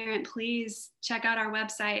foster parent, please check out our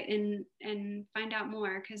website and find out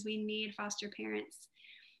more, because we need foster parents.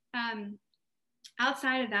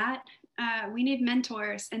 Outside of that, we need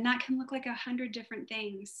mentors, and that can look like 100 different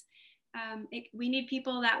things. We need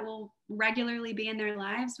people that will regularly be in their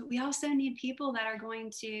lives, but we also need people that are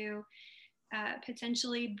going to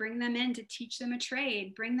potentially bring them in to teach them a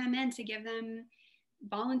trade, bring them in to give them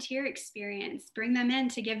volunteer experience, bring them in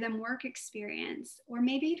to give them work experience, or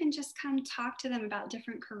maybe even just come talk to them about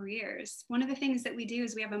different careers. One of the things that we do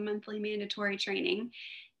is we have a monthly mandatory training,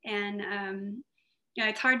 and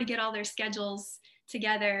it's hard to get all their schedules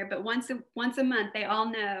together, but once a month, they all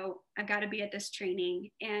know, I've got to be at this training.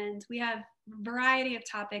 And we have a variety of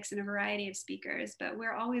topics and a variety of speakers, but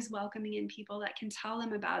we're always welcoming in people that can tell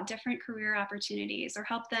them about different career opportunities or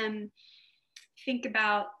help them think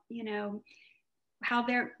about, how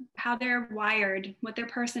they're wired, what their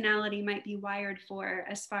personality might be wired for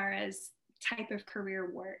as far as type of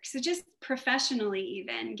career work. So just professionally,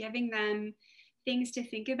 even giving them things to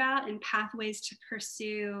think about and pathways to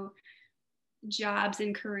pursue jobs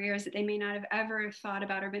and careers that they may not have ever thought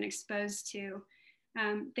about or been exposed to.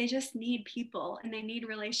 They just need people, and they need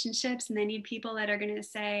relationships, and they need people that are going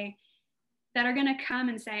to come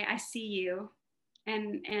and say, I see you,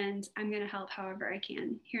 and I'm going to help however I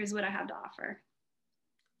can. Here's what I have to offer.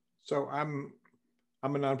 So I'm a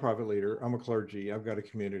nonprofit leader. I'm a clergy. I've got a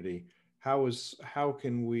community. How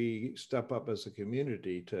can we step up as a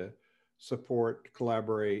community to support,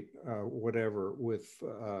 collaborate, whatever with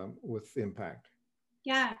Impact?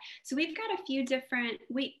 Yeah, so we've got a few different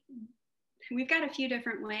ways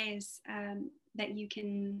that you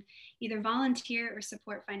can either volunteer or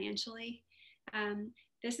support financially.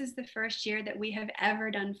 This is the first year that we have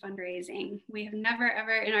ever done fundraising. We have never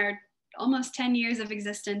ever in our almost 10 years of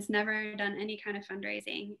existence, never done any kind of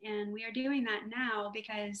fundraising. And we are doing that now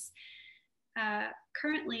because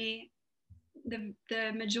currently the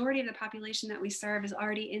majority of the population that we serve is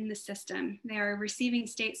already in the system. They are receiving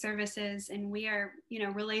state services, and we are,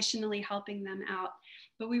 relationally helping them out.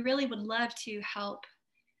 But we really would love to help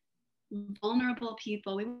vulnerable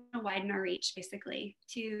people. We want to widen our reach, basically,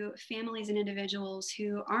 to families and individuals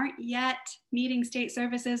who aren't yet needing state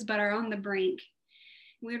services, but are on the brink.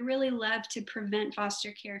 We'd really love to prevent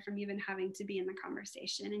foster care from even having to be in the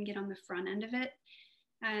conversation and get on the front end of it,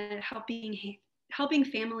 helping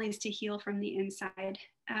families to heal from the inside.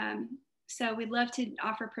 So we'd love to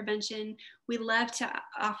offer prevention. We love to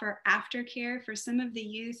offer aftercare for some of the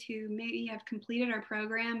youth who maybe have completed our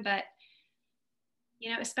program, but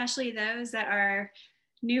especially those that are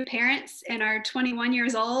new parents and are 21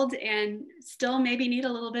 years old and still maybe need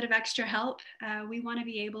a little bit of extra help. We want to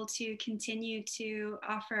be able to continue to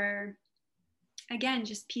offer, again,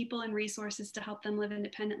 just people and resources to help them live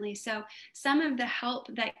independently. So some of the help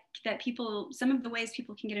some of the ways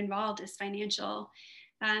people can get involved is financial.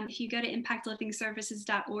 If you go to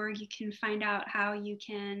impactlivingservices.org, you can find out how you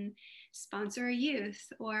can sponsor a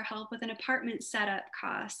youth or help with an apartment setup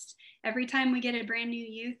cost. Every time we get a brand new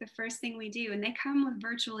youth, the first thing we do, and they come with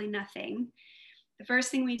virtually nothing, the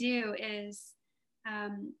first thing we do is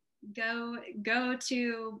go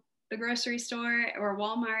to the grocery store or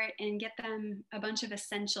Walmart and get them a bunch of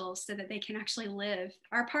essentials so that they can actually live.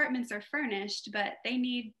 Our apartments are furnished, but they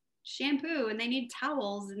need shampoo and they need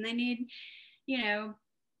towels and they need you know,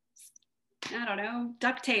 I don't know,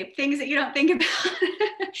 duct tape, things that you don't think about,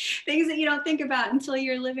 things that you don't think about until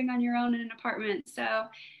you're living on your own in an apartment. So,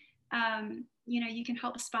 you know, you can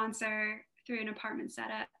help sponsor through an apartment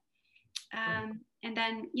setup. And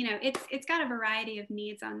then, you know, it's got a variety of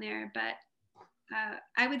needs on there, but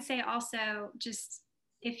I would say also just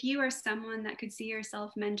if you are someone that could see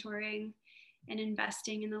yourself mentoring and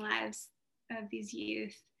investing in the lives of these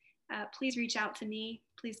youth, please reach out to me.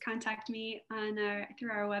 Please contact me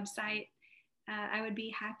through our website. I would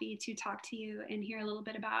be happy to talk to you and hear a little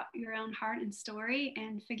bit about your own heart and story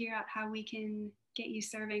and figure out how we can get you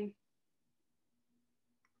serving.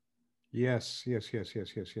 Yes.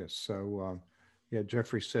 So, yeah,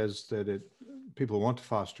 Jeffrey says that people who want to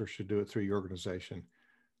foster should do it through your organization.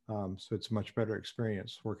 So it's a much better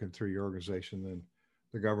experience working through your organization than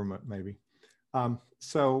the government, maybe.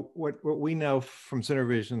 So what we know from Center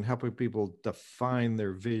Vision, helping people define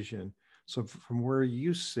their vision. So from where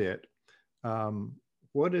you sit,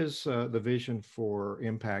 what is the vision for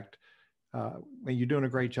impact? When you're doing a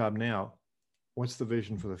great job now, what's the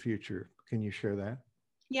vision for the future? Can you share that?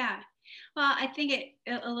 Yeah, well, I think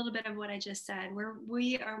a little bit of what I just said, where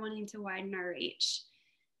we are wanting to widen our reach.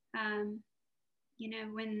 You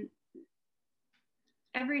know, when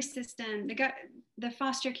every system, the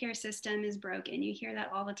foster care system is broken, you hear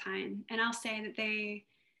that all the time. And I'll say that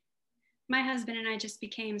my husband and I just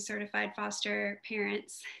became certified foster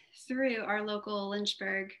parents through our local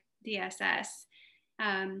Lynchburg DSS.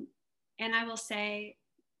 And I will say,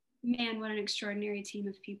 man, what an extraordinary team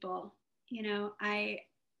of people. You know,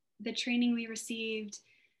 the training we received,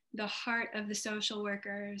 the heart of the social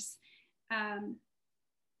workers,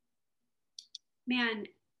 man,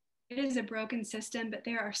 it is a broken system, but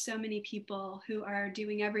there are so many people who are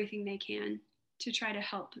doing everything they can to try to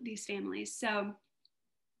help these families. So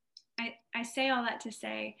I say all that to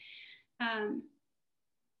say,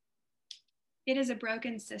 it is a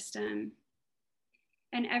broken system,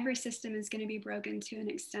 and every system is going to be broken to an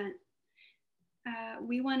extent.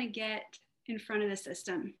 We want to get in front of the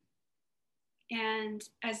system, and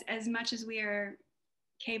as much as we are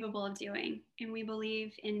capable of doing, and we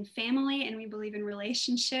believe in family, and we believe in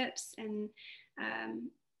relationships, and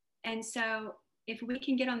so if we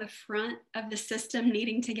can get on the front of the system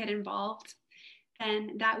needing to get involved,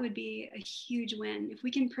 then that would be a huge win. If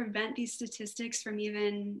we can prevent these statistics from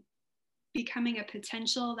even becoming a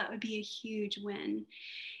potential, that would be a huge win.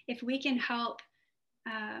 If we can help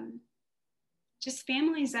just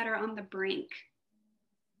families that are on the brink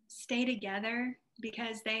stay together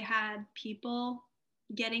because they had people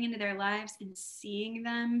getting into their lives and seeing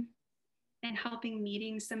them and helping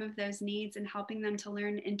meeting some of those needs and helping them to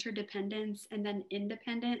learn interdependence and then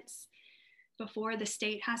independence before the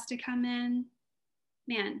state has to come in,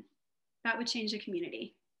 man, that would change the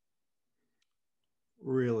community.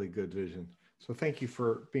 Really good vision. So thank you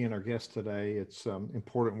for being our guest today. It's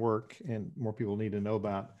important work, and more people need to know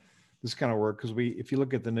about this kind of work, because if you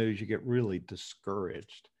look at the news, you get really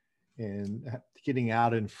discouraged. And getting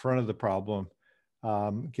out in front of the problem,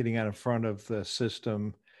 getting out in front of the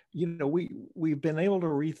system, you know, we've been able to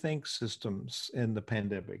rethink systems in the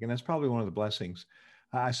pandemic, and that's probably one of the blessings.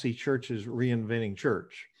 I see churches reinventing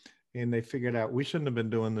church, and they figured out we shouldn't have been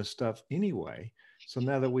doing this stuff anyway. So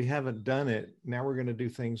now that we haven't done it, now we're going to do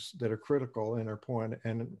things that are critical and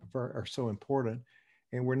are so important.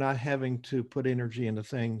 And we're not having to put energy into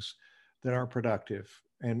things that aren't productive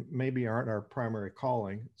and maybe aren't our primary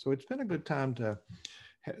calling. So it's been a good time to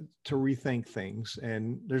rethink things.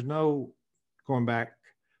 And there's no going back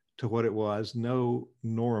to what it was, no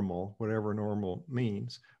normal, whatever normal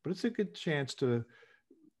means. But it's a good chance to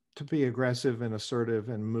be aggressive and assertive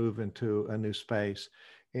and move into a new space.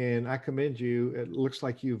 And I commend you. It looks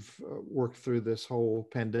like you've worked through this whole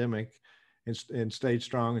pandemic and stayed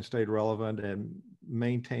strong and stayed relevant and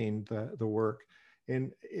maintained the work.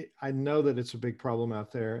 And I know that it's a big problem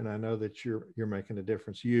out there, and I know that you're making a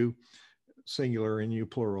difference. You, singular, and you,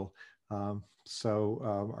 plural. So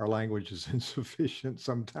our language is insufficient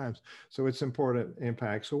sometimes. So it's important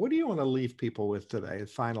impact. So what do you want to leave people with today? A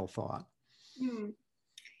final thought.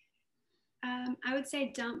 I would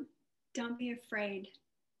say don't be afraid.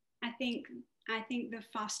 I think the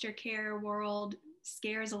foster care world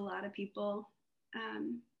scares a lot of people.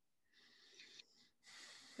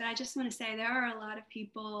 But I just want to say there are a lot of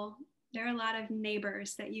people, there are a lot of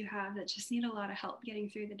neighbors that you have that just need a lot of help getting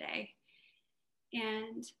through the day.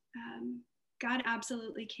 And God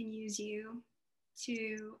absolutely can use you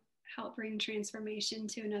to help bring transformation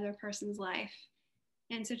to another person's life.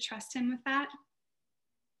 And to trust him with that,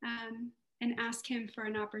 and ask him for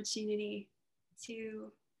an opportunity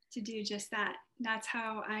to do just that. That's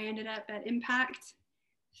how I ended up at Impact,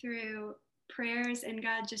 through prayers and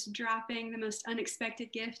God just dropping the most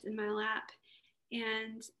unexpected gift in my lap.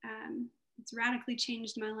 And it's radically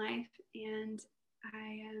changed my life. And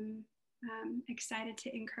I am excited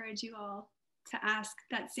to encourage you all to ask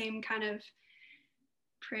that same kind of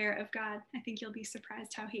prayer of God. I think you'll be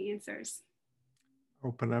surprised how he answers.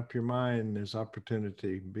 Open up your mind. There's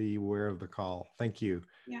opportunity. Be aware of the call. Thank you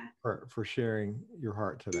for sharing your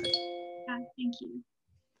heart today. Thank you.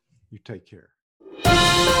 You take care.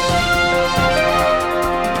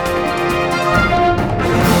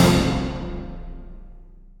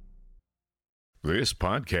 This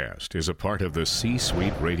podcast is a part of the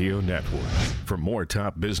C-Suite Radio Network. For more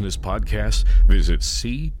top business podcasts, visit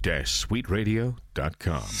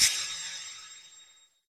c-suiteradio.com.